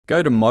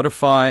Go to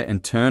Modify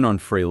and turn on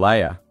Free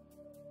Layer.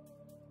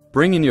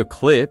 Bring in your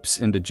clips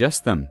and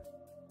adjust them.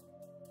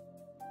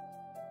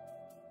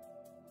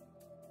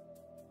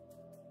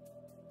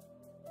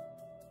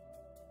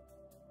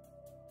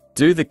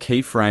 Do the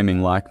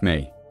keyframing like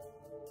me.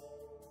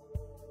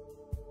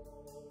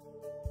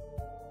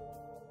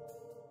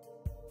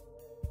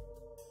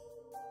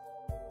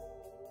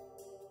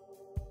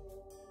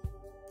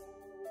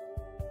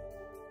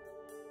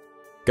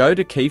 Go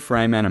to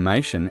Keyframe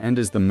Animation, and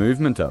as the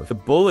movement of the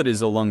bullet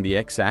is along the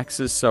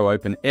X-axis, so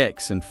open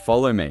X and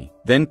follow me.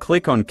 Then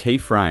click on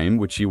Keyframe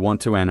which you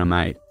want to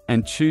animate,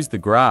 and choose the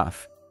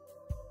graph.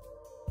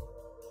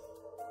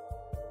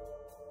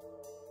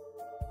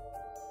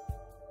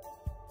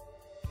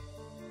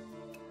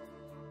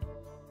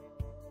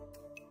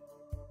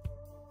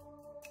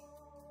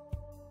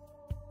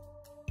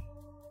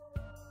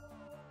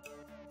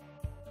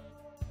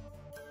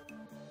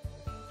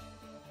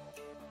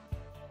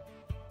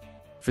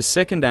 For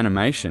second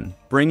animation,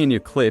 bring in your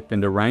clip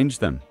and arrange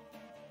them.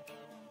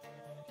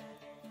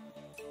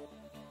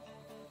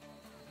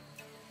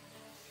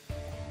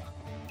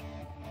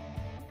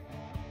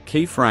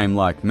 Keyframe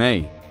like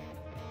me.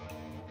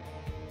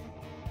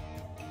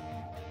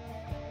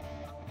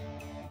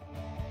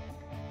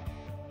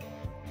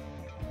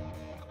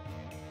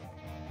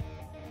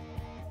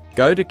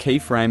 Go to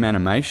Keyframe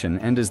Animation,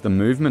 and as the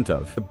movement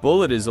of the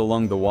bullet is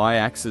along the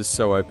Y-axis,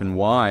 so open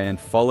Y and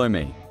follow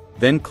me.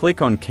 Then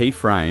click on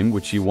Keyframe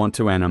which you want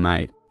to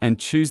animate, and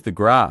choose the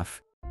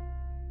graph.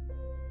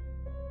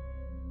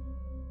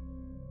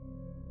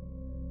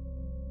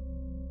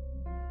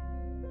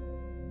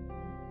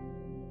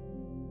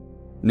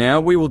 Now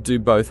we will do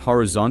both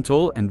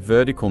horizontal and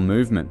vertical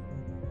movement.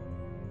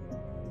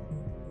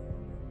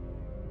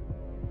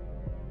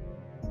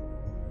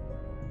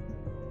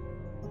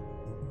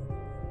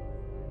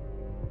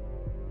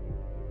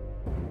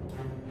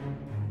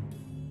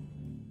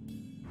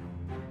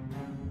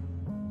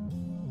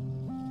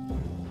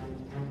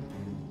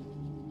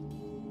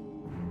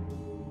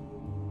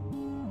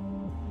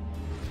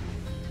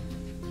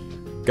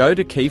 Go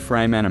to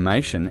Keyframe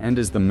Animation, and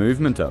as the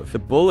movement of the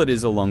bullet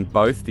is along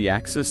both the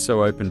axis,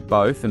 so open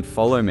both and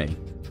follow me.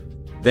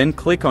 Then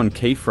click on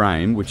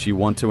Keyframe which you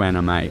want to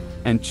animate,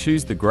 and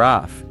choose the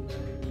graph.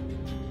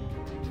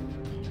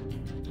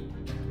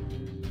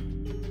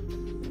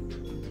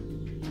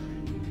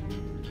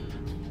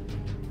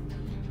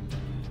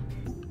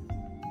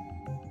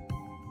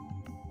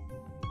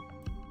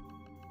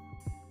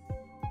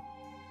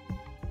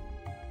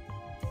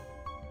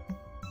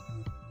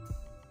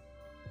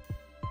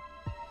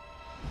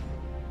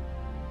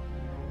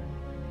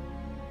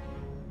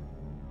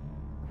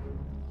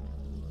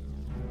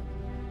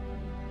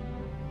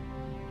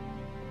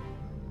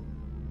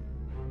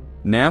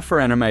 Now for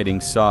animating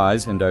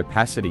size and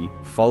opacity,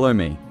 follow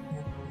me.